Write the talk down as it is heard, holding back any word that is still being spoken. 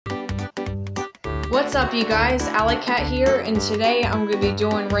What's up, you guys? Alley Cat here, and today I'm going to be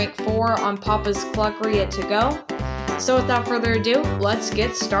doing rank 4 on Papa's Cluckeria to go. So without further ado, let's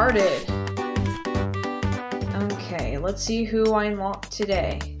get started. Okay, let's see who I unlock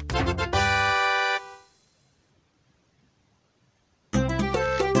today.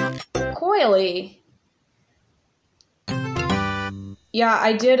 Koilee. Yeah,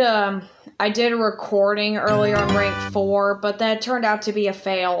 I did a recording earlier on rank 4, but that turned out to be a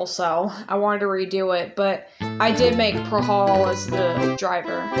fail, so I wanted to redo it, but I did make Prahal as the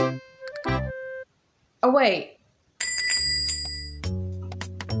driver. Oh wait.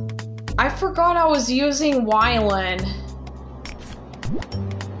 I forgot I was using Wylan.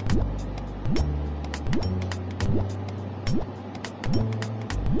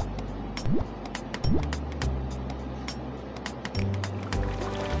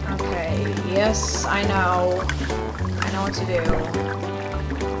 Okay, yes, I know. I know what to do.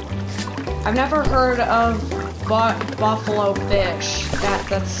 I've never heard of buffalo fish.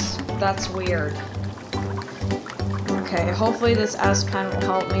 That's weird. Okay, hopefully this S pen will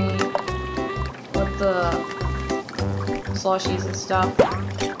help me with the slushies and stuff.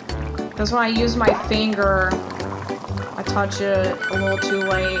 Because when I use my finger, I touch it a little too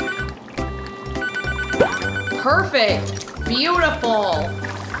late. Perfect! Beautiful!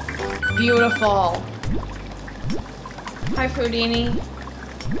 Beautiful. Hi, Foodini.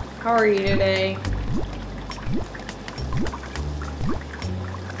 How are you today?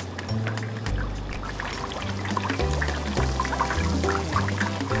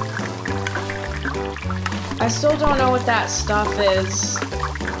 I still don't know what that stuff is.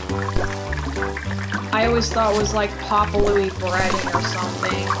 I always thought it was like Papa Louie breading or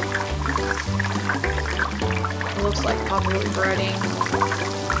something. It looks like Papa Louie breading.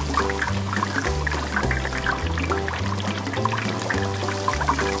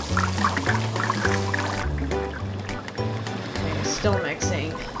 Still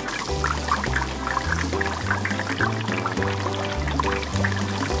mixing.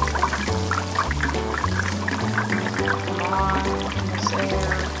 Come on, almost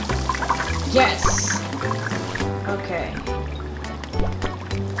there. Yes! Okay.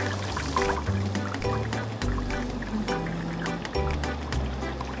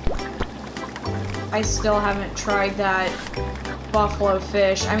 I still haven't tried that buffalo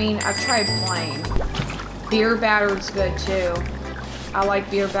fish. I mean, I've tried plain. Beer battered's good too. I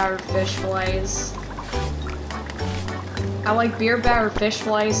like beer battered fish fillets. I like beer battered fish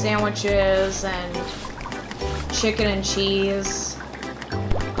fillet sandwiches and chicken and cheese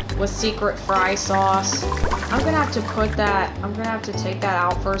with secret fry sauce. I'm gonna have to put that, I'm gonna have to take that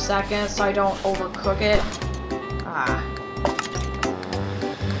out for a second so I don't overcook it.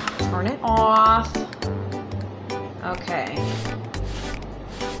 Turn it off. Okay.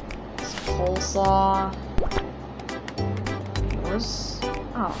 Some coleslaw.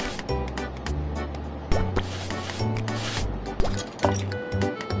 Oh.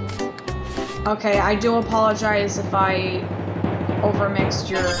 Okay, I do apologize if I overmixed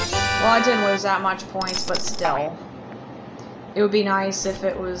your... Well, I didn't lose that much points, but still. It would be nice if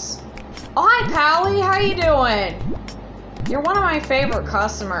it was... Oh, hi, Pally! How you doing? You're one of my favorite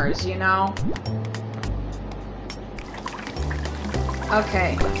customers, you know?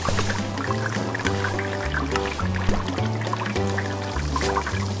 Okay.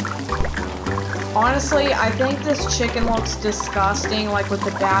 Honestly, I think this chicken looks disgusting, like with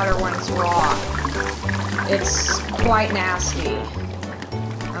the batter when it's raw. It's quite nasty.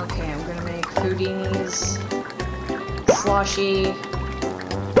 Okay, I'm gonna make Foodini's slushy.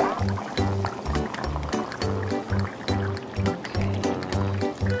 Okay.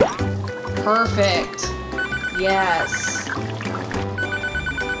 Perfect. Yes.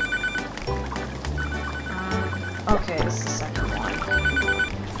 Okay, this is the second one.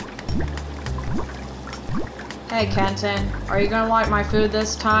 Hey, Kenton, are you gonna like my food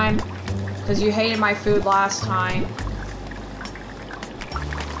this time? Because you hated my food last time.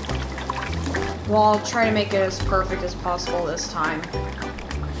 Well, I'll try to make it as perfect as possible this time.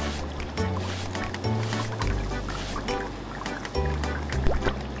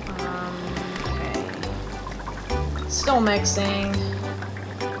 Okay. Still mixing.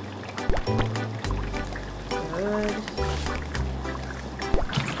 Good.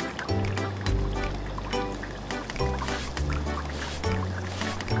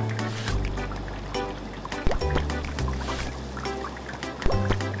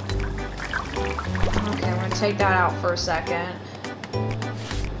 Take that out for a second.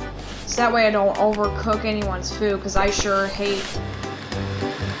 So that way I don't overcook anyone's food, because I would sure hate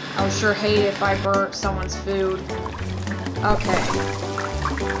if I burnt someone's food. Okay.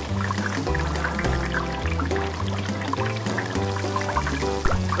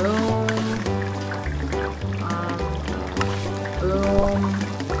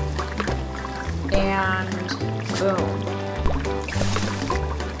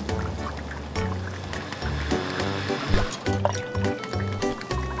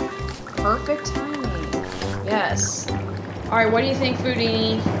 perfect timing. Yes. Alright, what do you think,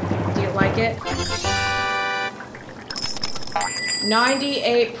 Foodini? Do you like it?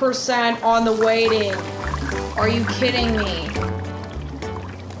 98% on the waiting. Are you kidding me?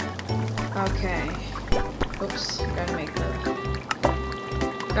 Okay. Oops, gotta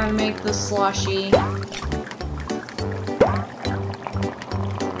make the slushy.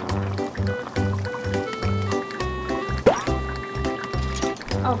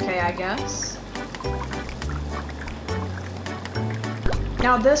 Okay, I guess.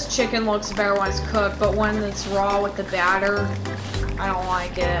 Now this chicken looks better when it's cooked, but when it's raw with the batter, I don't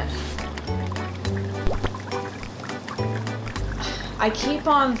like it. I keep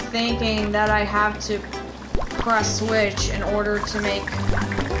on thinking that I have to press switch in order to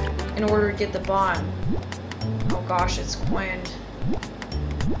get the bun. Oh gosh, it's Quinn.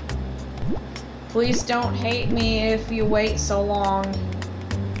 Please don't hate me if you wait so long.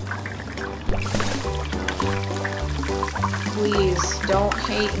 Please don't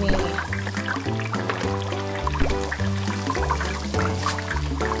hate me.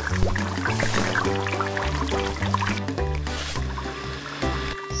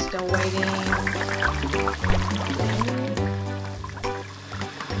 Still waiting.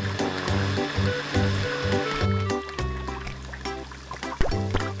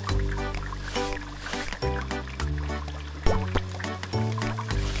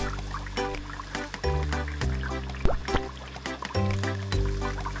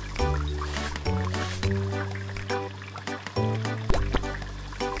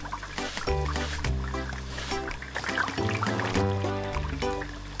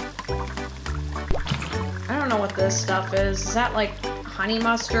 What this stuff is. Is that like honey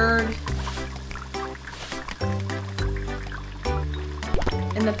mustard?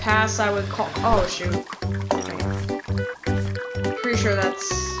 In the past I would call— oh shoot. Okay. Pretty sure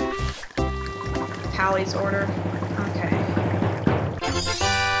that's Hallie's order. Okay.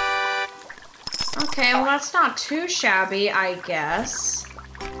 Okay, well that's not too shabby, I guess.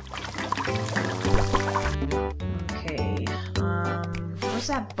 Okay, where's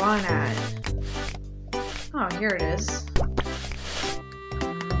that bun at? Oh, here it is.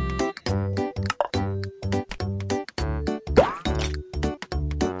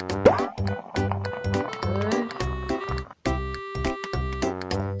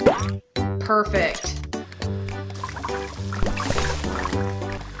 Good. Perfect.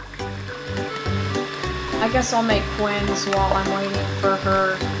 I guess I'll make Quinn's while I'm waiting for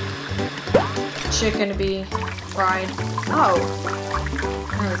her chicken to be fried. Oh,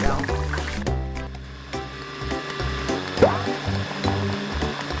 there we go.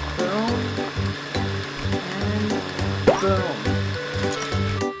 Boom.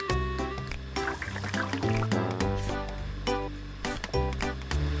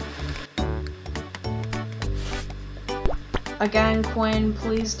 Again, Quinn,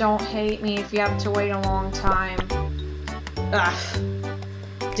 please don't hate me if you have to wait a long time.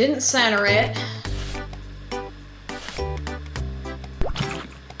 Ugh. Didn't center it.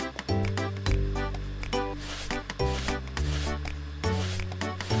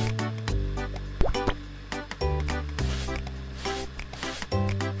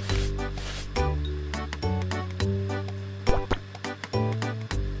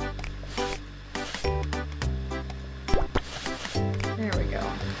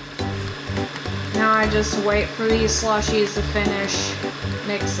 I just wait for these slushies to finish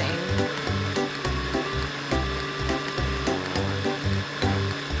mixing.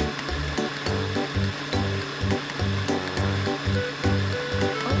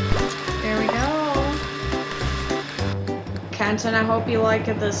 Oh, there we go. Kenton, I hope you like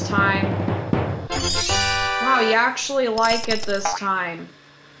it this time. Wow, you actually like it this time.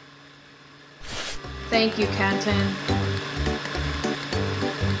 Thank you, Kenton.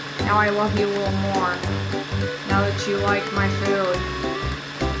 Now I love you a little more, now that you like my food.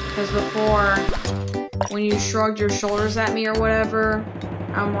 Because before, when you shrugged your shoulders at me or whatever,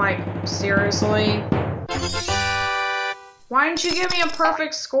 I'm like, seriously? Why didn't you give me a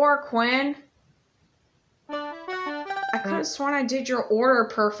perfect score, Quinn? I could have sworn I did your order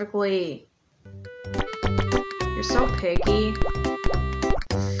perfectly. You're so picky.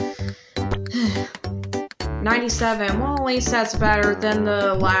 97. Well, at least that's better than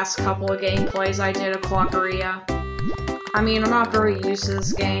the last couple of gameplays I did of Cluckeria. I mean, I'm not very used to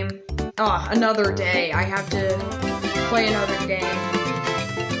this game. Oh, another day. I have to play another game.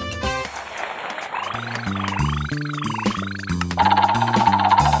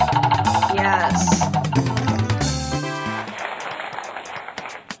 Yes.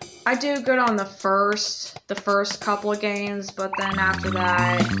 I do good on the first couple of games, but then after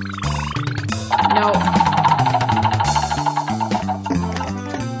that, Nope.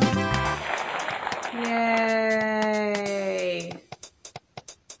 Yay.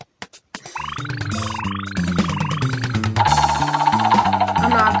 I'm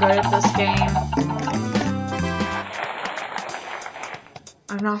not good at this game.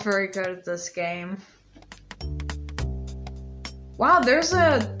 I'm not very good at this game. Wow, there's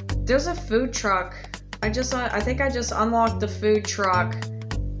a food truck. I think I just unlocked the food truck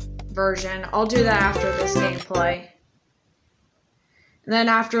version. I'll do that after this gameplay. And then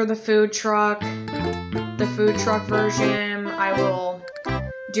after the food truck version, I will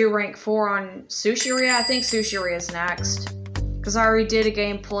do rank 4 on Sushiria. I think Sushiria is next. Because I already did a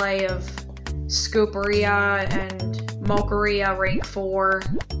gameplay of Scooperia and Mocharia rank 4.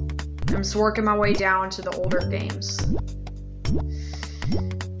 I'm just working my way down to the older games.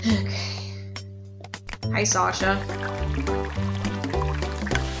 Okay. Hi, Sasha.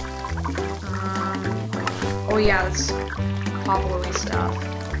 Oh yeah, it's Pop-Louie stuff.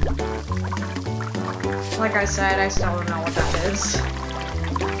 Like I said, I still don't know what that is.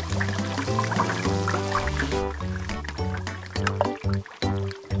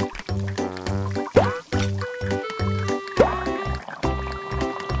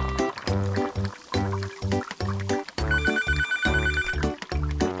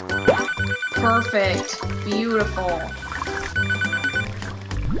 Perfect. Beautiful.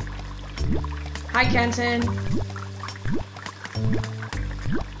 Hi, Kenton.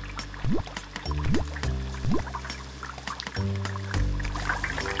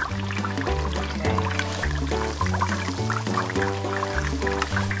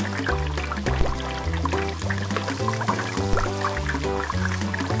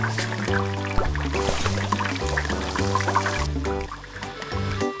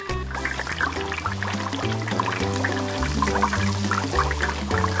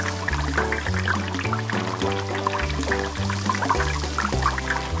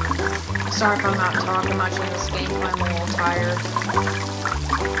 Sorry if I'm not talking much in this game, I'm a little tired.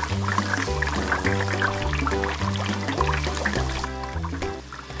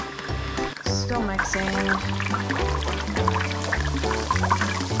 Still mixing.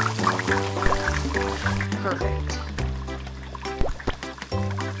 Perfect.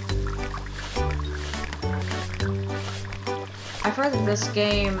 I heard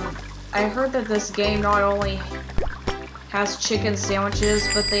that this game not only has chicken sandwiches,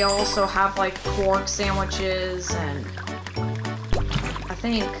 but they also have like pork sandwiches, and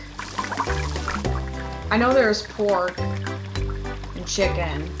I know there's pork and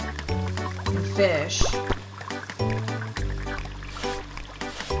chicken and fish.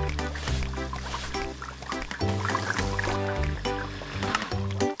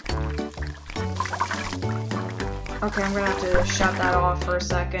 Okay, I'm gonna have to shut that off for a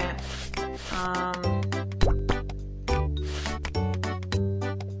second.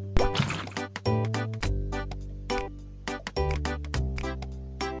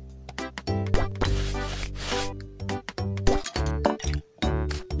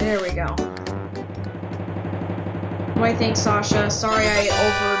 There we go. What do you think, Sasha? Sorry I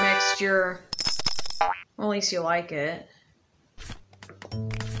overmixed your... Well, at least you like it.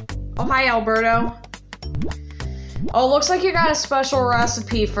 Oh, hi, Alberto. Oh, looks like you got a special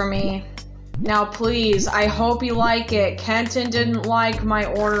recipe for me. Now, please, I hope you like it. Kenton didn't like my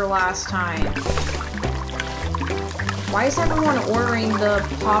order last time. Why is everyone ordering the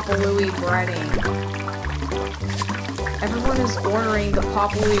Pop-Louie breading? Everyone is ordering the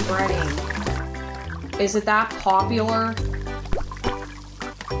Pop-Louie breading. Is it that popular?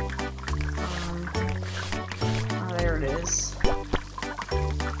 Oh, there it is.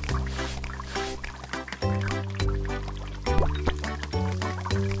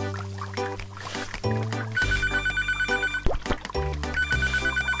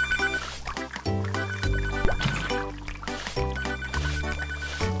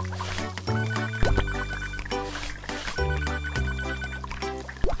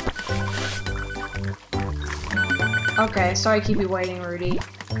 Okay, sorry to keep you waiting, Rudy.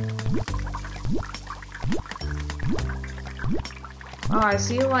 Oh, I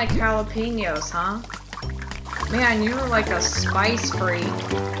see you like jalapenos, huh? Man, you're like a spice freak.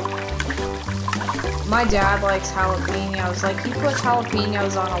 My dad likes jalapenos. Like, he puts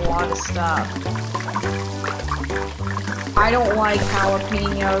jalapenos on a lot of stuff. I don't like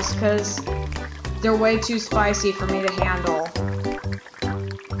jalapenos because they're way too spicy for me to handle.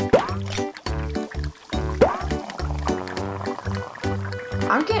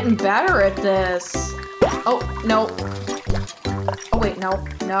 I'm getting better at this. Oh, no. Oh, wait, no.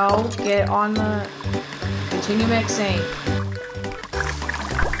 No, get on the... Continue mixing.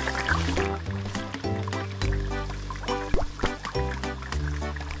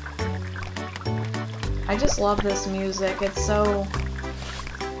 I just love this music. It's so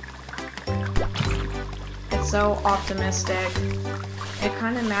optimistic. It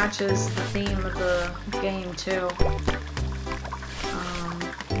kind of matches the theme of the game too.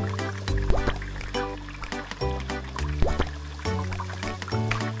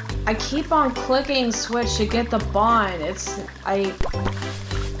 I keep on clicking switch to get the bun.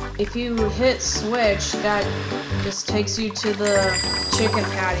 If you hit switch, that just takes you to the chicken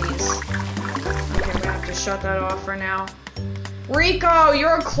patties. Okay, I'm gonna have to shut that off for now. Rico,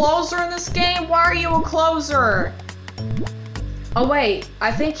 you're a closer in this game? Why are you a closer? Oh wait,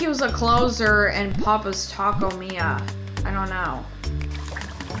 I think he was a closer in Papa's Taco Mia. I don't know.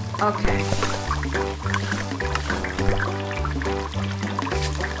 Okay.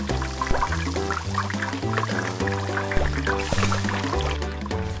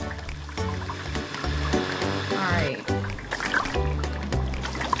 Alright.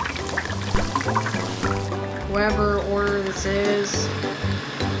 Whatever order this is,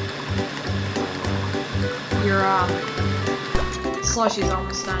 your slushie's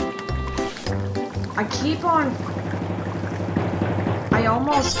almost done. I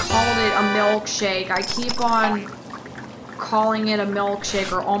almost called it a milkshake. I keep on calling it a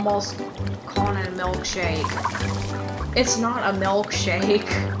milkshake, or almost calling it a milkshake. It's not a milkshake.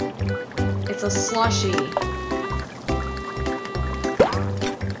 It's a slushie.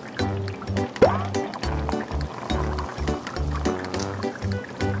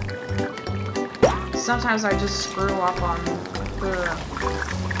 Sometimes I just screw up on the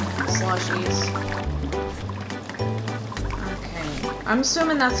slushies. Okay. I'm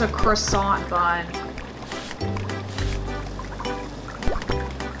assuming that's a croissant bun.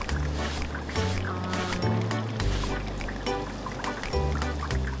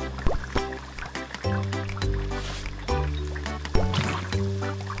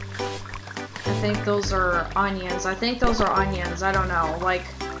 I think those are onions. I don't know. Like,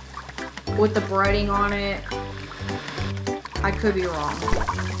 with the breading on it. I could be wrong.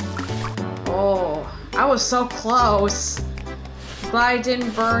 Oh, I was so close. But I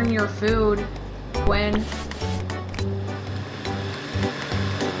didn't burn your food, Quinn.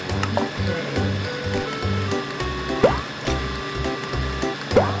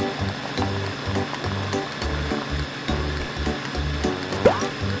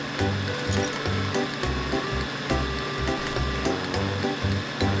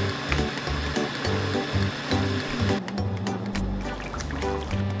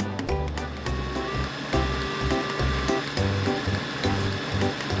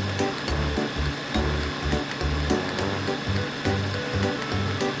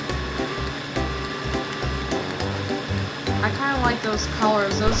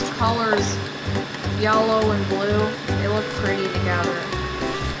 Those colors, yellow and blue, they look pretty together.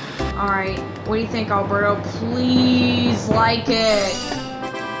 Alright, what do you think, Alberto? Please like it!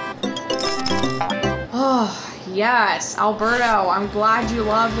 Oh, yes, Alberto, I'm glad you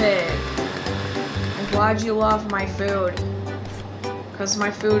love it. I'm glad you love my food. Because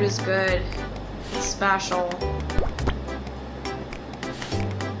my food is good. It's special.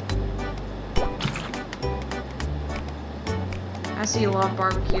 I see you love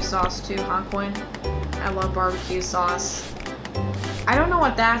barbecue sauce too, huh, Quinn? I love barbecue sauce. I don't know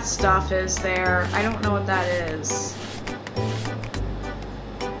what that stuff is there. I don't know what that is.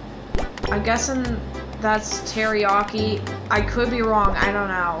 I'm guessing that's teriyaki. I could be wrong, I don't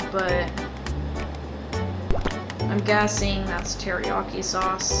know, but I'm guessing that's teriyaki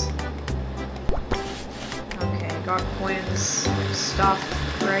sauce. Okay, got Quinn's stuff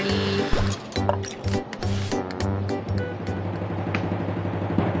ready.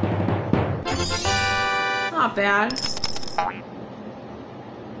 Not bad.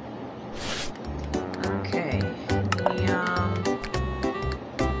 Okay.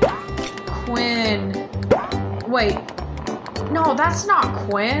 Quinn. Wait. No, that's not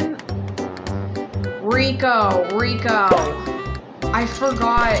Quinn. Rico. I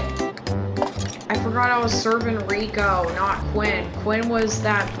forgot I was serving Rico, not Quinn. Quinn was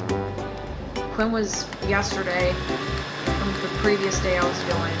yesterday. From the previous day I was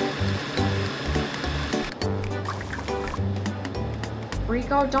doing.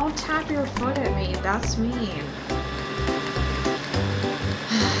 Rico, don't tap your foot at me. That's mean.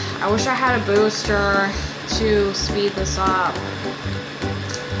 I wish I had a booster to speed this up.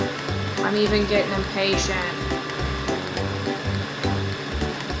 I'm even getting impatient.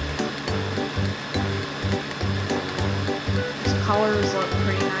 These colors look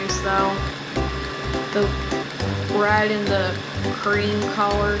pretty nice though. The red and the cream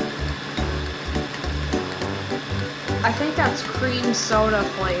color. I think that's cream soda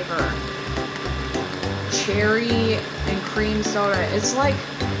flavor. cherry and cream soda. It's like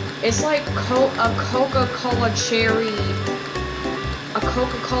a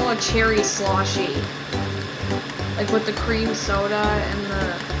Coca-Cola cherry slushy. Like with the cream soda and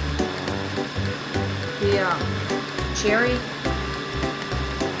the cherry.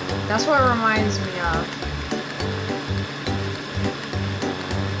 That's what it reminds me of.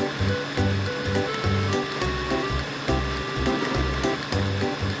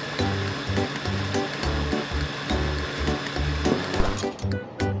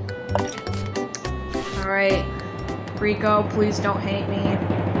 Alright, Rico, please don't hate me.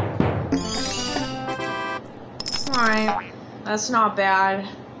 Alright, that's not bad.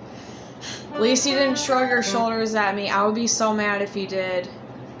 At least you didn't shrug your shoulders at me. I would be so mad if you did.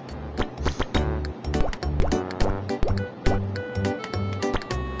 Uh,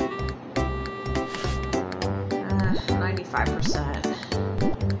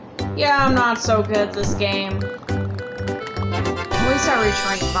 95%. Yeah, I'm not so good at this game. At least I reached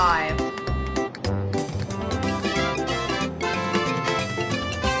rank 5.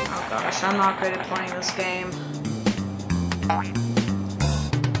 Oh gosh, I'm not good at playing this game.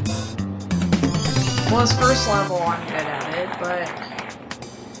 Well, this first level, I'm good at it, but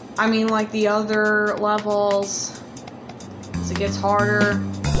I mean, like the other levels, as it gets harder.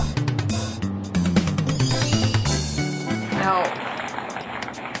 No.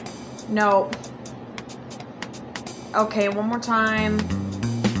 No. Okay, one more time.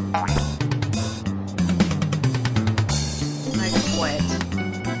 I quit.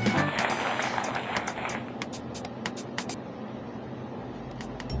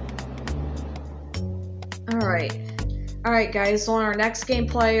 Alright guys, so on our next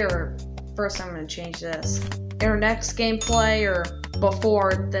gameplay, or first I'm going to change this. In our next gameplay, or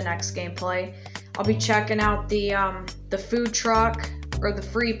before the next gameplay, I'll be checking out the food truck, or the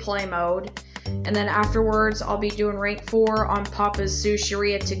free play mode. And then afterwards, I'll be doing rank 4 on Papa's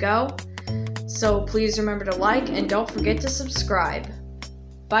Sushiria to go. So please remember to like, and don't forget to subscribe.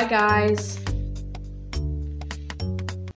 Bye guys!